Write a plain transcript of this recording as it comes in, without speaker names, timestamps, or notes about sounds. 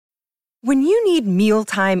When you need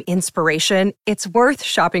mealtime inspiration, it's worth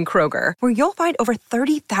shopping Kroger, where you'll find over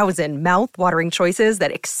 30,000 mouth-watering choices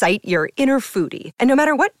that excite your inner foodie. And no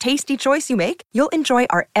matter what tasty choice you make, you'll enjoy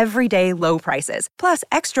our everyday low prices, plus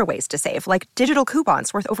extra ways to save, like digital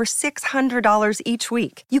coupons worth over $600 each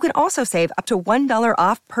week. You can also save up to $1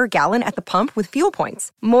 off per gallon at the pump with fuel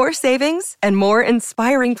points. More savings and more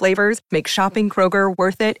inspiring flavors make shopping Kroger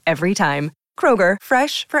worth it every time. Kroger,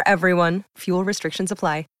 fresh for everyone. Fuel restrictions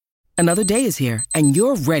apply. Another day is here, and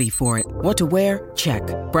you're ready for it. What to wear? Check.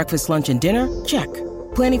 Breakfast, lunch, and dinner? Check.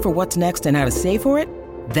 Planning for what's next and how to save for it?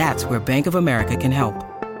 That's where Bank of America can help.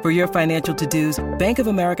 For your financial to-dos, Bank of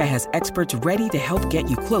America has experts ready to help get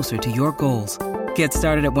you closer to your goals. Get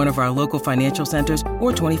started at one of our local financial centers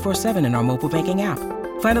or 24/7 in our mobile banking app.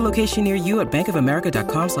 Find a location near you at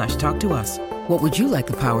bankofamerica.com/talktous. What would you like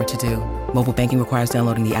the power to do? Mobile banking requires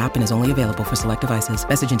downloading the app and is only available for select devices.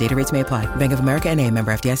 Message and data rates may apply. Bank of America N.A.,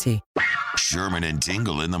 member FDIC. Sherman and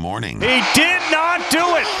Tingle in the morning. He did not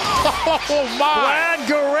do it. Oh, my. Vlad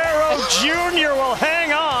Guerrero Jr. will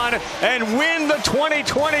hang on and win the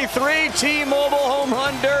 2023 T-Mobile Home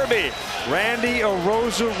Run Derby. Randy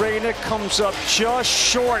Arozarena comes up just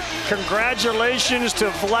short. Congratulations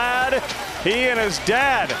to Vlad. He and his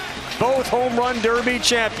dad, both home run derby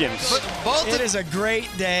champions. It is a great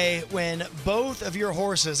day when both of your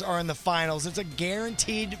horses are in the finals. It's a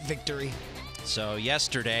guaranteed victory. So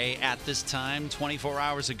yesterday at this time, 24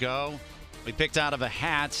 hours ago, we picked out of a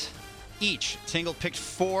hat each. Tingle picked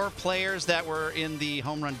 4 players that were in the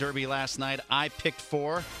home run derby last night. I picked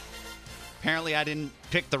 4. Apparently I didn't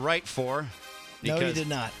pick the right 4. No, you did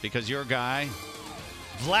not. Because your guy,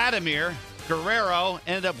 Vladimir Guerrero,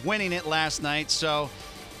 ended up winning it last night. So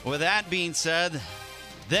with that being said,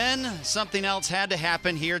 then something else had to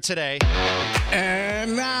happen here today.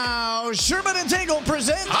 And now, Sherman and Tingle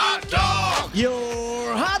present Hot Dog!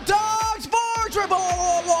 Your Hot Dog Sports Report!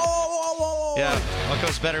 Yeah, what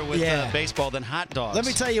goes better with baseball than hot dogs? Let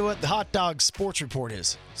me tell you what the Hot Dog Sports Report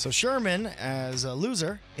is. So Sherman, as a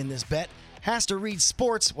loser in this bet, has to read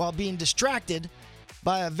sports while being distracted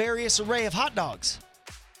by a various array of hot dogs.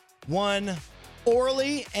 One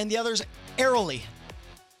orally and the others airily.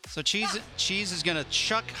 So Cheese is going to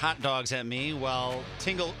chuck hot dogs at me while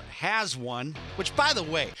Tingle has one, which, by the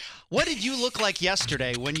way, what did you look like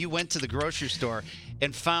yesterday when you went to the grocery store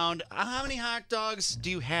and found, how many hot dogs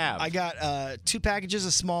do you have? I got 2 packages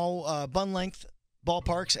of small bun-length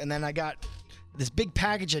ballparks, and then I got this big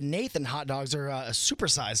package of Nathan hot dogs. They're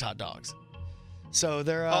supersized hot dogs. So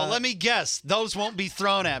they're... let me guess. Those won't be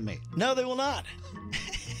thrown at me. No, they will not.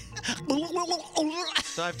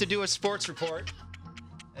 So I have to do a sports report.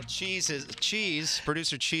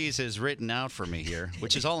 Producer Cheese has written out for me here,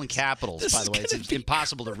 which is all in capitals, by the way. It's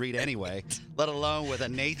impossible to read anyway, let alone with a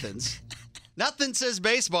Nathan's. Nothing says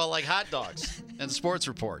baseball like hot dogs in the sports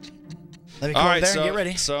report. Let me come over there and get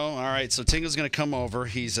ready. All right, so Tingle's going to come over.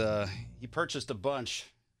 He purchased a bunch.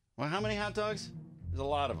 Well, how many hot dogs? There's a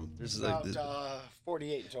lot of them. There's about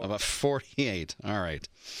 48 total. About 48. All right.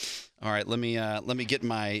 All right, let me get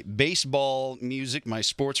my baseball music, my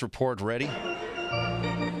sports report ready.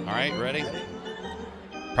 All right, ready?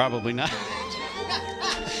 Probably not.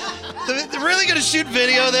 They're really going to shoot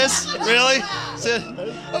video of this? Really?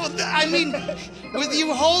 I mean, with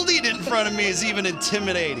you holding it in front of me is even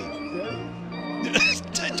intimidating.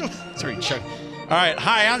 Sorry, Chuck. All right,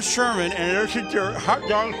 hi, I'm Sherman, and this is your hot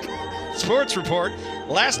dog sports report.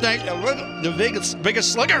 Last night, the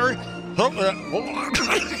biggest slugger took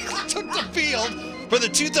the field for the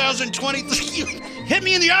 2023. Hit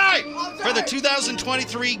me in the eye for the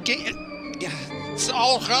 2023 game.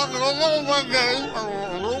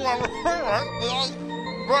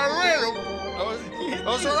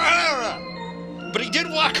 But he did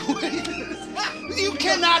walk away. You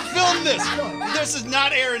cannot film this. This is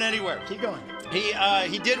not airing anywhere. Keep going.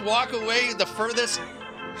 He did walk away the furthest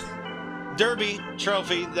Derby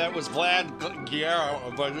trophy that was Vlad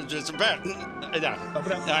Guerrero, but it's just a bet.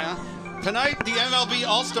 Tonight, the MLB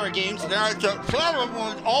All-Star Games. There are 12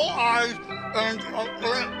 with all eyes and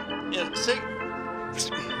see.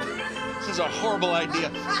 This is a horrible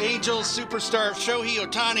idea. Angels superstar Shohei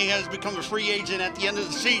Ohtani has become a free agent at the end of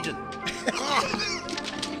the season.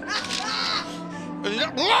 And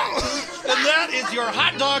that is your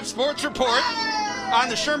hot dog sports report on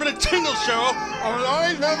the Sherman and Tingle Show.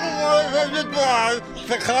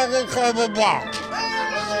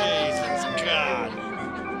 Jesus God.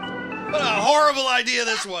 What a horrible idea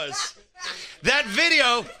this was. That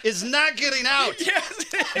video is not getting out. Yes,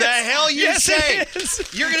 it is. The hell you say? It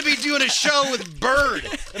is. You're going to be doing a show with Bird.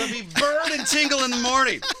 It'll be Bird and Tingle in the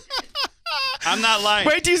morning. I'm not lying.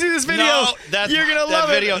 Wait till you see this video. No, you're gonna love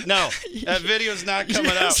video. it. No, that video's not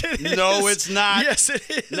coming Yes, out. it is. No, it's not. Yes, it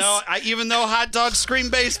is. No, even though hot dogs scream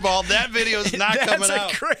baseball, that video's not coming out.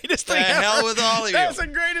 That's the greatest thing The ever. hell with all of you. That's the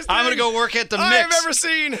greatest thing I'm gonna go work at the I have Mix. ever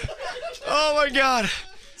seen. Oh my God.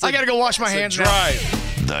 I gotta go wash my hands now.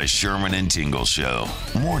 Drive. The Sherman and Tingle Show.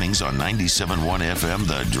 Mornings on 97.1 FM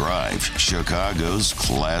The Drive, Chicago's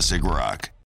classic rock.